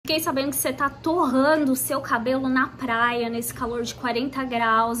Fiquei sabendo que você tá torrando o seu cabelo na praia, nesse calor de 40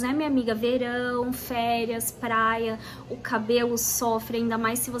 graus, né, minha amiga? Verão, férias, praia, o cabelo sofre, ainda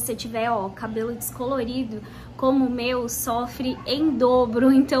mais se você tiver, ó, cabelo descolorido, como o meu, sofre em dobro.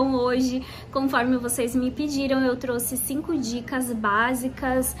 Então hoje, conforme vocês me pediram, eu trouxe 5 dicas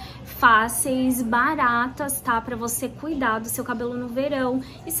básicas, fáceis, baratas, tá? Pra você cuidar do seu cabelo no verão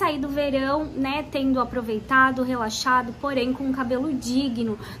e sair do verão, né, tendo aproveitado, relaxado, porém com um cabelo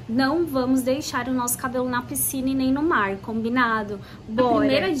digno. Não vamos deixar o nosso cabelo na piscina e nem no mar, combinado? Bora! A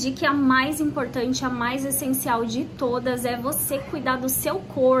primeira dica, a mais importante, a mais essencial de todas, é você cuidar do seu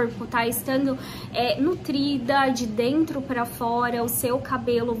corpo, tá? Estando nutrida, de dentro pra fora, o seu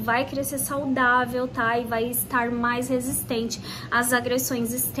cabelo vai crescer saudável, tá? E vai estar mais resistente às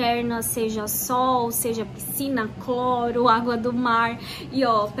agressões externas, seja sol, seja piscina, cloro, água do mar. E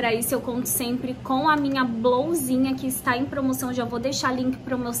ó, pra isso eu conto sempre com a minha blusinha que está em promoção. Já vou deixar link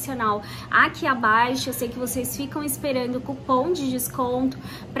promocional aqui abaixo. Eu sei que vocês ficam esperando o cupom de desconto.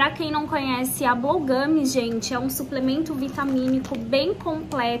 Pra quem não conhece, a Gummy, gente, é um suplemento vitamínico bem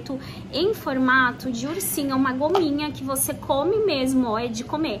completo em formato de ursinho, uma gominha que você come mesmo, ó, é de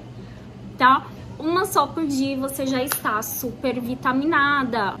comer, tá? Uma só por dia você já está super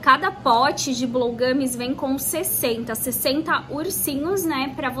vitaminada. Cada pote de Gummies vem com 60 ursinhos,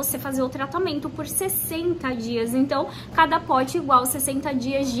 né? Pra você fazer o tratamento por 60 dias. Então, cada pote igual 60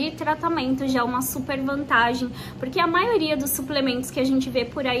 dias de tratamento já é uma super vantagem. Porque a maioria dos suplementos que a gente vê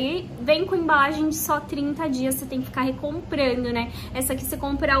por aí vem com embalagem de só 30 dias. Você tem que ficar recomprando, né? Essa aqui você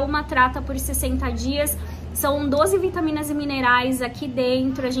compra uma, trata por 60 dias. São 12 vitaminas e minerais aqui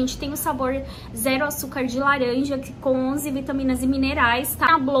dentro. A gente tem o sabor zero açúcar de laranja, com 11 vitaminas e minerais,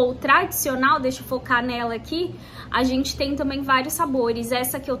 tá? A Blow tradicional, deixa eu focar nela aqui, a gente tem também vários sabores.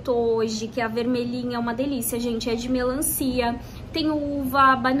 Essa que eu tô hoje, que é a vermelhinha, é uma delícia, gente. É de melancia, tem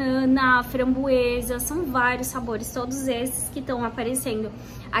uva, banana, framboesa, são vários sabores, todos esses que estão aparecendo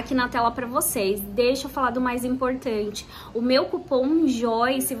aqui na tela pra vocês. Deixa eu falar do mais importante. O meu cupom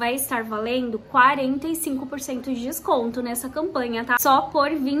Joice vai estar valendo 45% de desconto nessa campanha, tá? Só por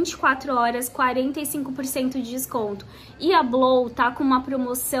 24 horas, 45% de desconto. E a Blow tá com uma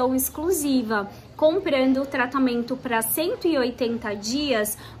promoção exclusiva. Comprando o tratamento para 180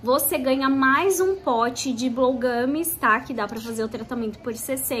 dias, você ganha mais um pote de Gummies, tá? Que dá para fazer o tratamento por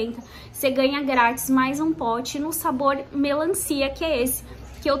 60. Você ganha grátis mais um pote no sabor melancia, que é esse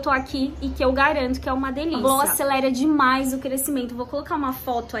que eu tô aqui e que eu garanto que é uma delícia. A Blow acelera demais o crescimento. Vou colocar uma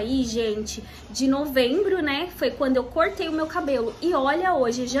foto aí, gente, de novembro, né? Foi quando eu cortei o meu cabelo. E olha,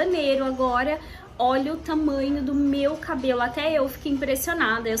 hoje é janeiro agora. Olha o tamanho do meu cabelo, até eu fiquei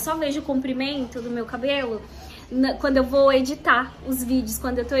impressionada. Eu só vejo o comprimento do meu cabelo quando eu vou editar os vídeos.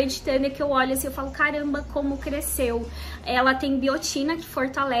 Quando eu tô editando é que eu olho assim, eu falo, caramba, como cresceu. Ela tem biotina, que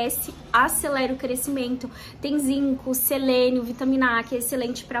fortalece, acelera o crescimento. Tem zinco, selênio, vitamina A, que é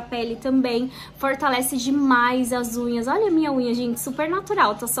excelente pra pele também. Fortalece demais as unhas. Olha a minha unha, gente, super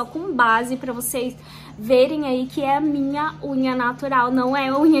natural. Tá só com base pra vocês verem aí que é a minha unha natural, não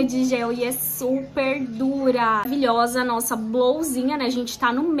é unha de gel, e é super dura. Maravilhosa a nossa Blowzinha, né? A gente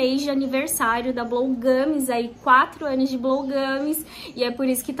tá no mês de aniversário da Blow Gummies aí, 4 anos de Blow Gummies, e é por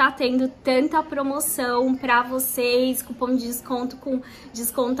isso que tá tendo tanta promoção pra vocês, cupom de desconto com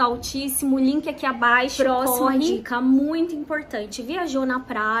desconto altíssimo, link aqui abaixo. Próxima dica, muito importante, viajou na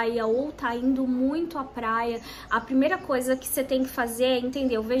praia ou tá indo muito à praia, a primeira coisa que você tem que fazer é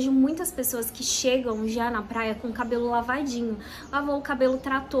entender, eu vejo muitas pessoas que chegam já na praia com o cabelo lavadinho, lavou o cabelo,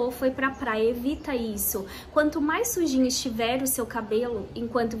 tratou, foi pra praia. Evita isso. Quanto mais sujinho estiver o seu cabelo,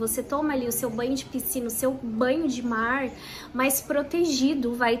 enquanto você toma ali o seu banho de piscina, o seu banho de mar, mais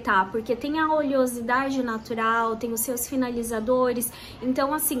protegido vai estar, porque tem a oleosidade natural, tem os seus finalizadores.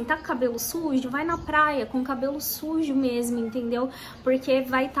 Então assim, tá com o cabelo sujo, vai na praia com o cabelo sujo mesmo, entendeu? Porque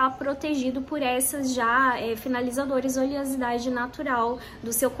vai estar protegido por essas já finalizadores, oleosidade natural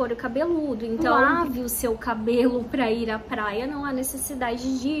do seu couro cabeludo. Então lave o seu cabelo para ir à praia, não há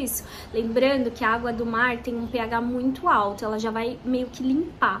necessidade disso. Lembrando que a água do mar tem um pH muito alto, ela já vai meio que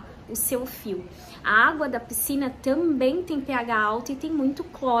limpar o seu fio. A água da piscina também tem pH alto e tem muito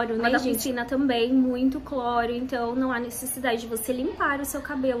cloro, né, gente? A da piscina também, muito cloro, então não há necessidade de você limpar o seu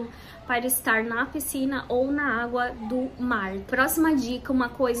cabelo para estar na piscina ou na água do mar. Próxima dica, uma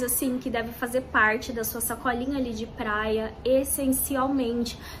coisa assim que deve fazer parte da sua sacolinha ali de praia,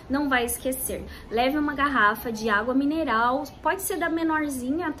 essencialmente, não vai esquecer. Leve uma garrafa de água mineral, pode ser da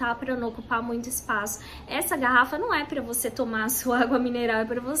menorzinha, tá? Para não ocupar muito espaço. Essa garrafa não é para você tomar a sua água mineral, é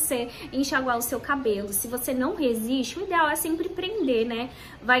para você você enxaguar o seu cabelo. Se você não resiste, o ideal é sempre prender, né?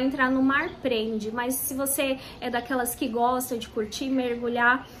 Vai entrar no mar, prende. Mas se você é daquelas que gosta de curtir,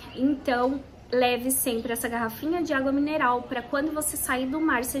 mergulhar, então leve sempre essa garrafinha de água mineral para quando você sair do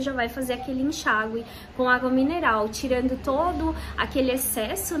mar, você já vai fazer aquele enxágue com água mineral, tirando todo aquele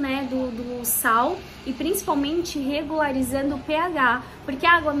excesso, né, do sal e principalmente regularizando o pH, porque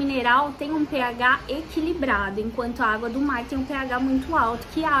a água mineral tem um pH equilibrado, enquanto a água do mar tem um pH muito alto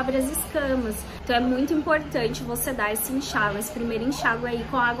que abre as escamas. Então é muito importante você dar esse enxágue, esse primeiro enxágue aí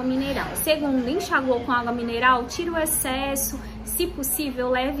com água mineral. Segundo, enxaguou com água mineral, tira o excesso. Se possível,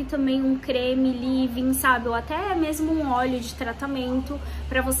 leve também um creme leave-in, sabe? Ou até mesmo um óleo de tratamento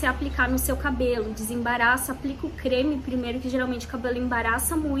para você aplicar no seu cabelo. Desembaraça, aplica o creme primeiro, que geralmente o cabelo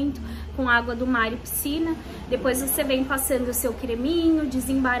embaraça muito com água do mar e piscina. Depois você vem passando o seu creminho,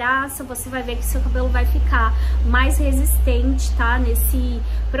 desembaraça, você vai ver que seu cabelo vai ficar mais resistente, tá? Nesse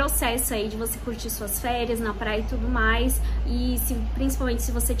processo aí de você curtir suas férias na praia e tudo mais. E principalmente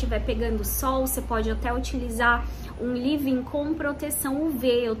se você estiver pegando sol, você pode até utilizar um leave-in com proteção UV.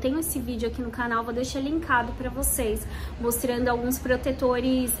 Eu tenho esse vídeo aqui no canal, vou deixar linkado para vocês, mostrando alguns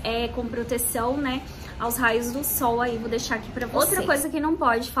protetores com proteção, né, aos raios do sol aí, vou deixar aqui pra vocês. Outra coisa que não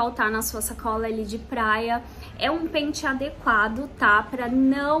pode faltar na sua sacola ali de praia é um pente adequado, tá? Pra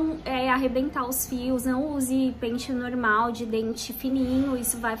não arrebentar os fios, não use pente normal de dente fininho,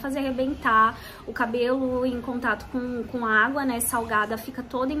 isso vai fazer arrebentar o cabelo em contato com água, né, salgada, fica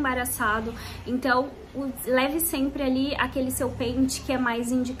todo embaraçado. Então, leve sempre ali aquele seu pente que é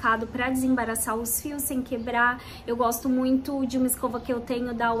mais indicado para desembaraçar os fios sem quebrar. Eu gosto muito de uma escova que eu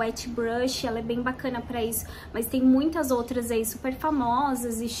tenho da Wet Brush, ela é bem bacana para isso, mas tem muitas outras aí super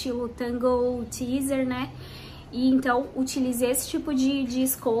famosas, estilo Tangle Teaser, né? E então, utilize esse tipo de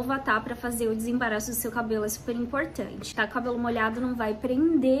escova, tá? Pra fazer o desembaraço do seu cabelo, é super importante, tá? Cabelo molhado não vai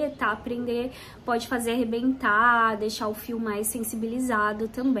prender, tá? Prender pode fazer arrebentar, deixar o fio mais sensibilizado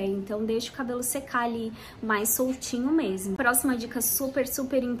também. Então, deixa o cabelo secar ali mais soltinho mesmo. Próxima dica super,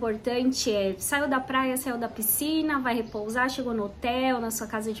 super importante é: saiu da praia, saiu da piscina, vai repousar, chegou no hotel, na sua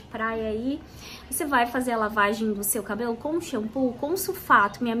casa de praia aí, você vai fazer a lavagem do seu cabelo com shampoo, com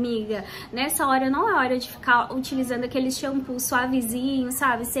sulfato, minha amiga. Nessa hora não é hora de ficar utilizando aquele shampoo suavezinho,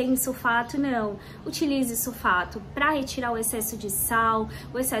 sabe, sem sulfato, não. Utilize sulfato para retirar o excesso de sal,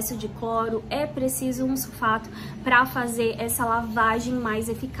 o excesso de cloro. É preciso um sulfato para fazer essa lavagem mais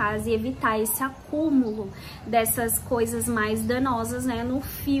eficaz e evitar esse acúmulo dessas coisas mais danosas, né, no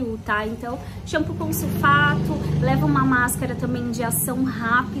fio, tá? Então, shampoo com sulfato, leva uma máscara também de ação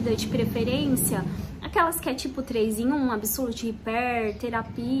rápida, de preferência, aquelas que é tipo 3 em 1, Absolute Repair,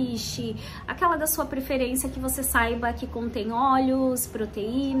 Therapist, aquela da sua preferência que você saiba que contém óleos,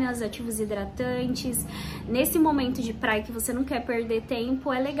 proteínas, ativos hidratantes. Nesse momento de praia que você não quer perder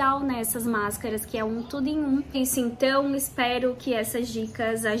tempo, é legal, né, essas máscaras que é um tudo em um. Isso então, espero que essas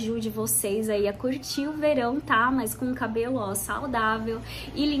dicas ajudem vocês aí a curtir o verão, tá? Mas com o cabelo, ó, saudável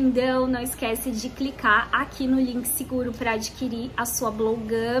e lindão. Não esquece de clicar aqui no link seguro para adquirir a sua Blow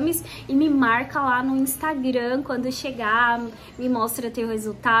Gummies e me marca lá no Instagram quando chegar, me mostra teu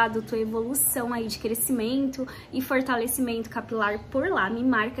resultado, tua evolução aí de crescimento e fortalecimento capilar por lá. Me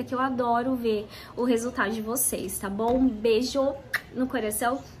marca que eu adoro ver o resultado de vocês, tá bom? Um beijo no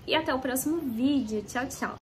coração e até o próximo vídeo. Tchau, tchau!